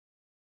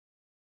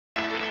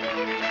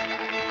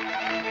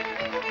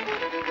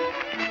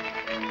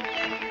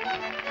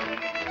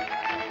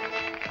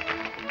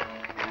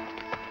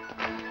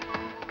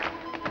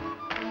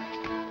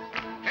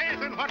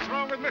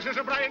Mrs.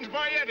 O'Brien's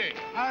boy, Eddie?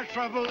 Heart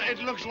trouble, it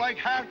looks like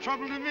heart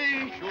trouble to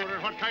me. Sure,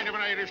 and what kind of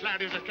an Irish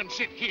lad is it can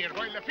sit here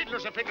while the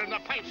fiddlers are fiddling, the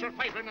pipes are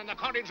piping, and the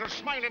Collins are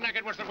smiling like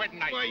it was the wedding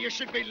night? Why, you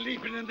should be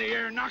leaping in the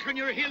air, knocking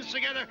your heels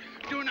together,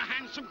 doing a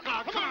handsome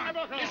clock. Come on,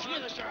 listen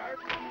with us, sir.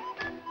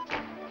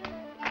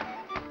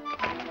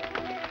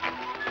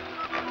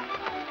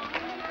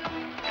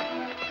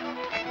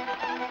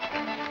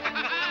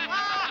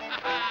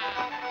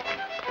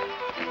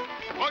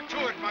 What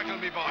to it, Michael,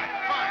 me boy?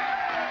 Fine,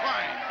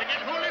 fine. To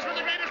get hold is one of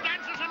the greatest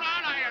dancers in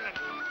all Ireland.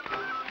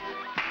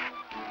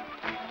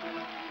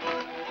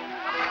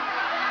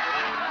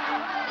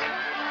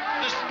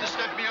 This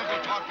let me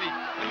Uncle Toffee,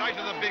 the night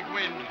of the big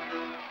wind.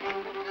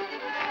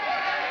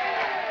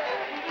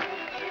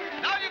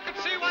 Now you can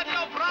see why the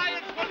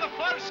O'Briens were the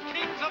first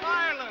kings of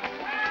Ireland.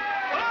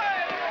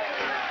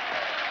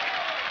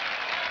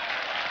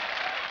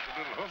 A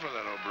little hoof of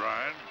that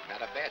O'Brien.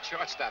 Not a bad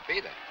shortstop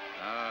either.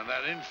 And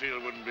that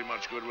infield wouldn't be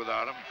much good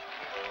without him.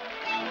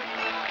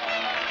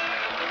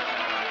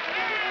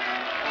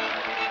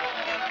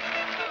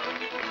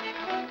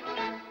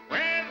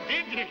 Where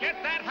did you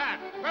get that hat?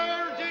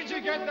 Where did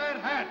you get that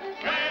hat?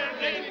 Where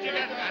did you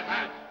get that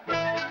hat?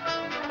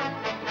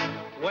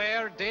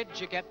 Where did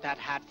you get that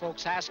hat?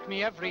 Folks ask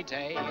me every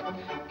day.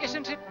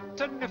 Isn't it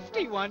a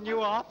nifty one?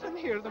 You often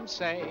hear them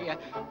say.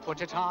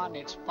 Put it on,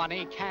 it's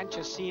funny, can't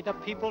you see the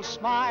people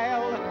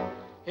smile?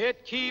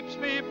 It keeps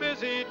me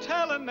busy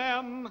telling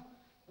them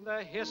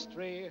the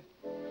history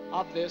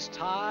of this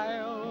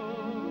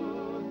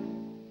tile.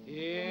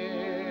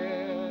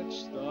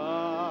 It's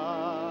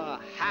the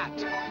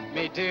hat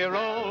me dear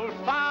old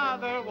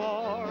father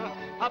wore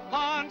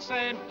upon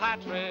St.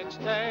 Patrick's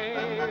Day.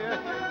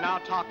 Now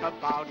talk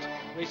about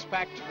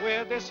respect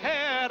with his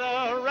head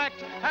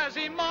erect as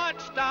he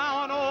marched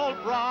down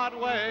old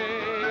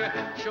Broadway.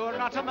 Sure,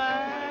 not a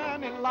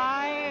man in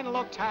line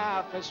looked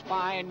half as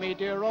fine, me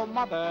dear old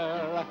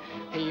mother,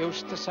 he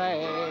used to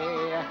say,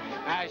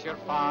 as your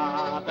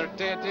father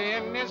did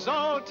in his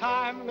old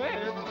time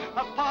lived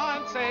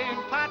upon St.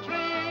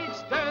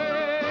 Patrick's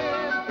Day.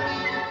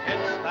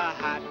 It's the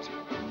hat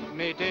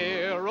me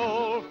dear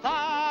old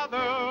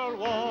father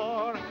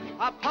wore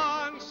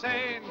upon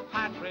St.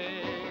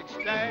 Patrick's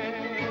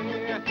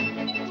Day.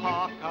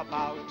 Talk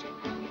about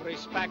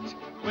respect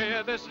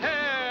with his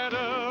head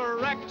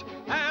erect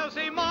as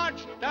he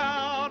marched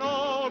down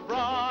old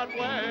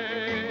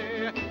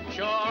Broadway.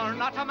 Sure,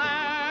 not a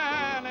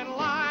man in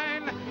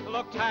line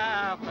looked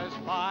half as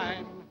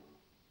fine.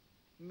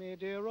 Me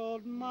dear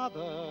old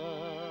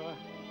mother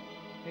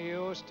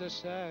used to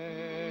say,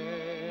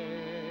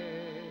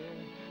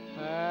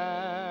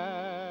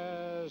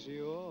 as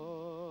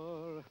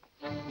your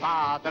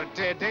father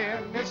did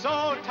in his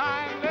old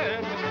time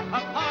lived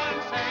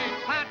upon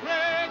St.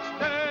 Patrick's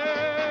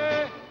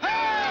Day. Hey!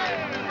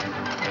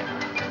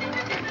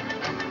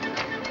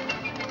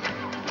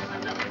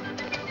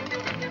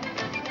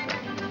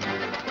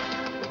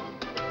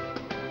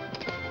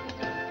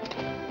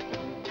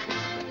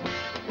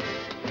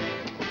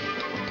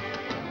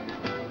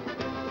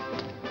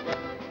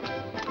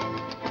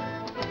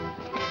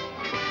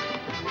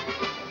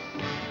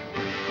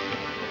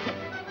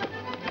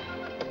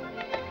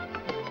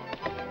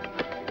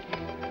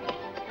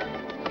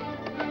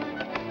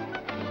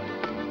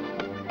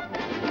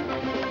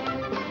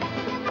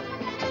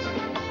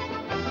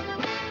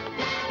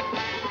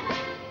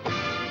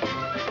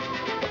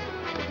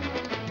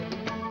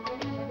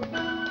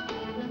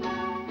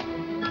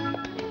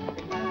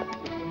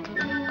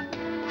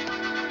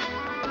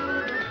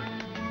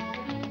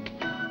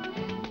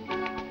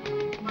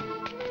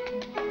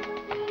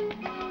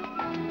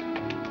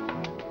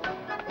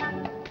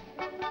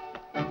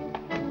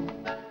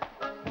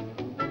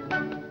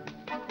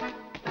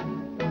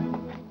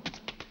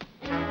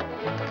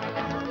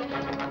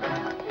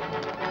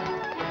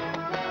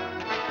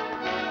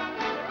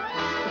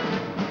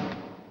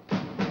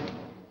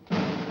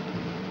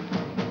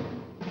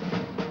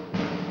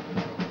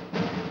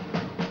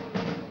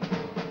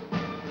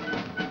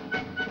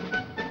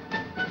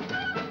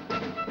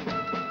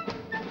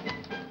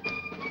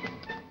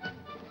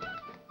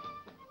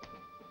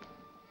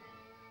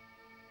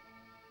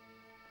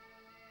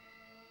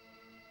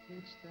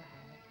 It's the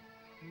hat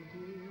my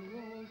dear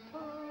old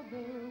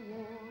father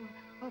wore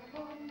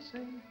upon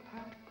St.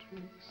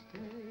 Patrick's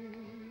Day.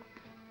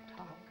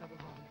 Talk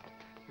about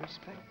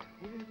respect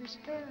with his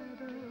head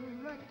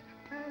erect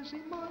as he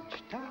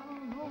marched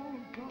down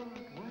old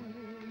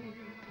Broadway.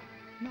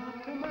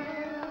 Not a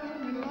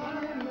man in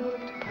line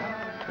looked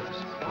half as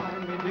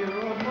fine, my dear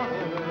old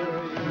mother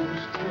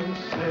used to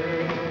say,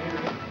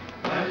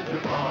 as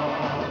your father